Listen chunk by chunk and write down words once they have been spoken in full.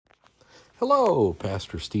Hello,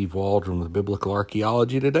 Pastor Steve Waldron with Biblical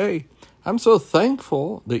Archaeology Today. I'm so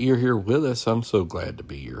thankful that you're here with us. I'm so glad to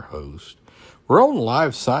be your host. We're on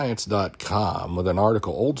livescience.com with an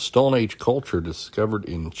article, Old Stone Age Culture Discovered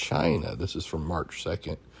in China. This is from March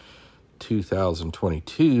 2nd,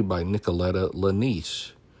 2022 by Nicoletta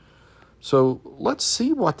Lanise. So let's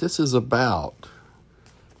see what this is about.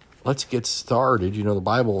 Let's get started. You know, the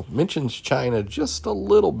Bible mentions China just a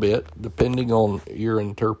little bit, depending on your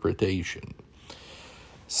interpretation.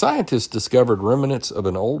 Scientists discovered remnants of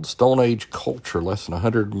an old Stone Age culture less than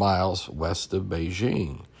 100 miles west of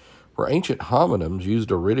Beijing, where ancient hominins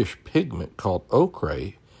used a reddish pigment called ochre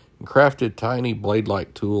and crafted tiny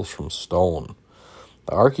blade-like tools from stone.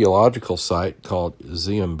 The archaeological site called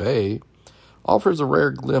Xianbei offers a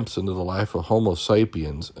rare glimpse into the life of Homo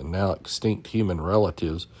sapiens and now extinct human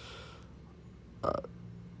relatives,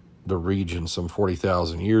 the region some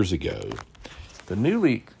 40,000 years ago. The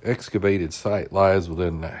newly excavated site lies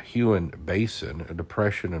within the Huan Basin, a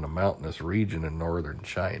depression in a mountainous region in northern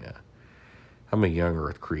China. I'm a young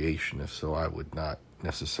Earth creationist, so I would not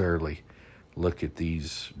necessarily look at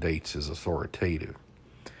these dates as authoritative.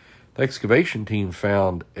 The excavation team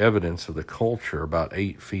found evidence of the culture about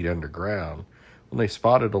 8 feet underground when they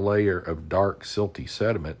spotted a layer of dark, silty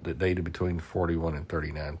sediment that dated between 41 and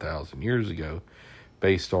 39,000 years ago,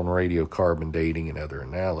 based on radiocarbon dating and other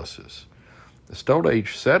analysis. The Stone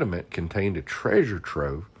Age sediment contained a treasure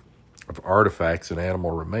trove of artifacts and animal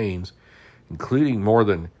remains, including more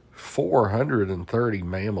than 430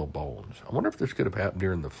 mammal bones. I wonder if this could have happened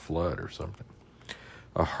during the flood or something.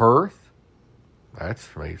 A hearth, that's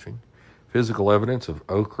amazing. Physical evidence of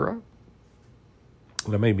ochre.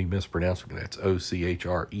 And I may be mispronouncing it. That's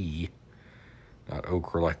O-C-H-R-E, not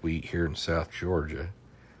ochre like we eat here in South Georgia.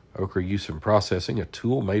 Ochre used in processing, a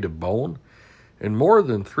tool made of bone, and more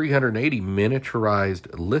than 380 miniaturized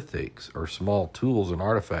lithics, or small tools and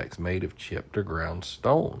artifacts made of chipped or ground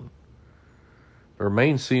stone. The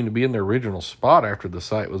remains seem to be in their original spot after the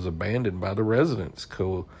site was abandoned by the residents,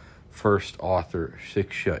 co-first author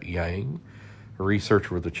Xixe Yang, a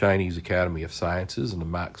researcher with the Chinese Academy of Sciences and the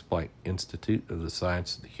Max Planck Institute of the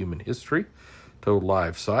Science of the Human History, told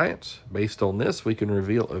Live Science. Based on this, we can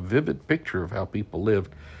reveal a vivid picture of how people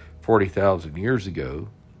lived 40,000 years ago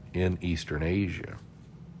in Eastern Asia.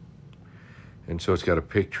 And so it's got a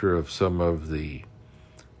picture of some of the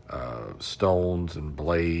stones and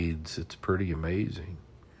blades. It's pretty amazing.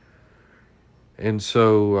 And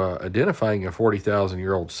so identifying a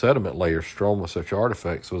 40,000-year-old sediment layer strewn with such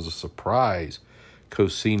artifacts was a surprise.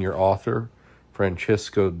 Co-senior author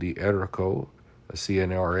Francesco Di Errico, a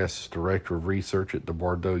CNRS director of research at the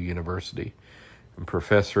Bordeaux University and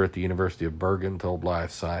professor at the University of Bergen, told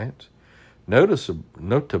Live Science.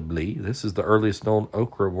 Notably, this is the earliest known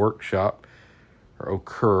ochre workshop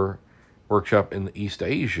in East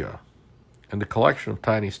Asia, and the collection of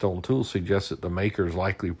tiny stone tools suggests that the makers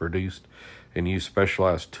likely produced and used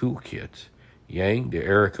specialized toolkits. Yang, Di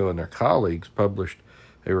Errico, and their colleagues published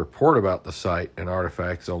a report about the site and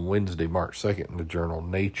artifacts on Wednesday, March 2nd in the journal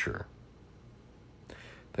Nature.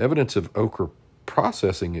 The evidence of ochre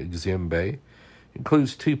processing at Xianbei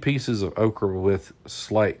includes 2 pieces of ochre with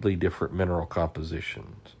slightly different mineral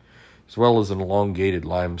compositions, as well as an elongated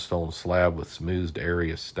limestone slab with smoothed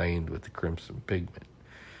areas stained with the crimson pigment.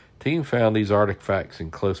 The team found these artifacts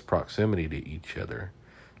in close proximity to each other,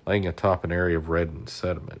 laying atop an area of reddened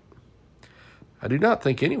sediment. I do not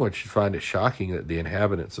think anyone should find it shocking that the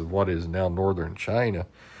inhabitants of what is now northern China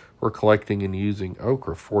were collecting and using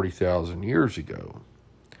ochre 40,000 years ago,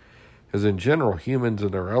 as in general, humans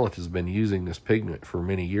and their relatives have been using this pigment for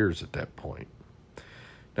many years at that point.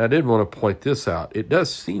 Now, I did want to point this out. It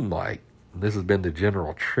does seem like this has been the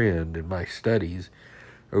general trend in my studies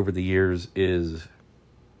over the years, is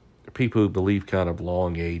people who believe kind of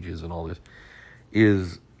long ages and all this,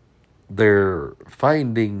 is they're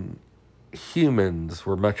finding humans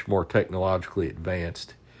were much more technologically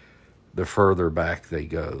advanced the further back they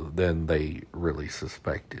go than they really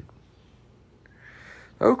suspected.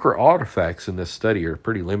 Ochre artifacts in this study are a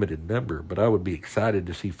pretty limited number, but I would be excited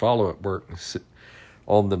to see follow-up work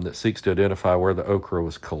on them that seeks to identify where the ochre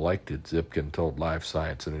was collected, Zipkin told Live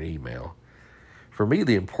Science in an email. For me,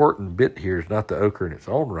 the important bit here is not the ochre in its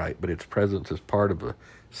own right, but its presence as part of a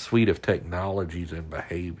suite of technologies and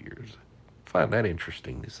behaviors. I find that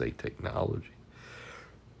interesting to say technology.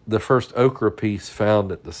 The first ochre piece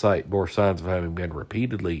found at the site bore signs of having been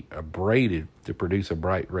repeatedly abraded to produce a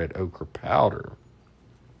bright red ochre powder.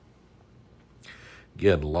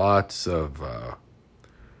 Again, lots of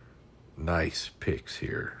nice pics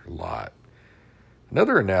here, a lot.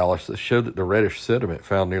 Another analysis showed that the reddish sediment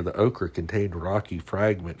found near the ochre contained rocky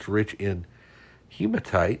fragments rich in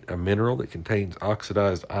hematite, a mineral that contains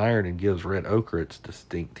oxidized iron and gives red ochre its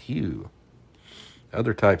distinct hue.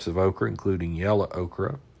 Other types of ochre, including yellow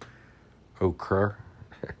ochre,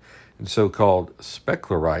 and so-called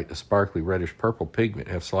speclerite, a sparkly reddish-purple pigment,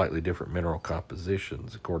 have slightly different mineral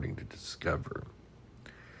compositions, according to Discover.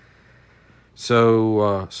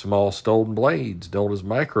 So, small stone blades, known as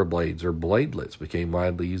microblades or bladelets, became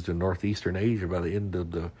widely used in northeastern Asia by the end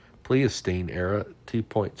of the Pleistocene era,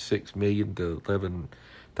 2.6 million to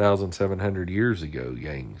 11,700 years ago,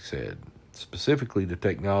 Yang said. Specifically, the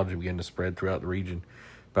technology began to spread throughout the region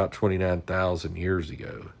about 29,000 years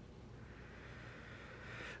ago.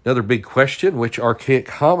 Another big question, which archaic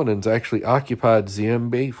hominins actually occupied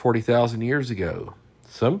Zimbabwe 40,000 years ago?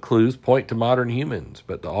 Some clues point to modern humans,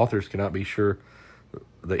 but the authors cannot be sure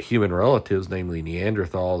that human relatives, namely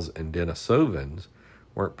Neanderthals and Denisovans,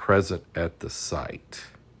 weren't present at the site.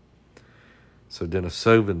 So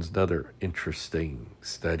Denisovans, another interesting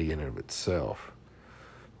study in and of itself.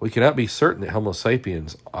 We cannot be certain that Homo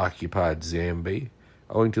sapiens occupied Zimbabwe,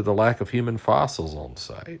 owing to the lack of human fossils on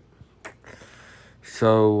site.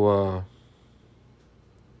 So,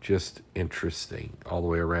 just interesting all the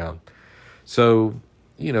way around. So,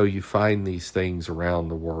 you find these things around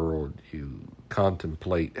the world. You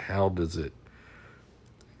contemplate how does it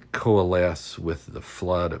coalesce with the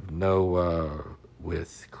flood of Noah,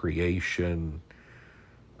 with creation,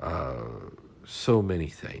 so many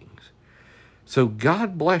things. So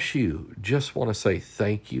God bless you. Just want to say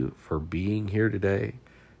thank you for being here today.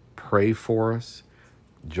 Pray for us.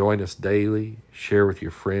 Join us daily. Share with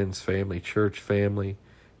your friends, family, church family.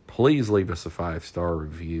 Please leave us a 5-star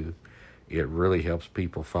review. It really helps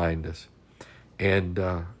people find us. And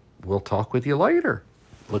we'll talk with you later.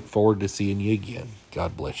 Look forward to seeing you again.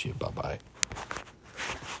 God bless you. Bye-bye.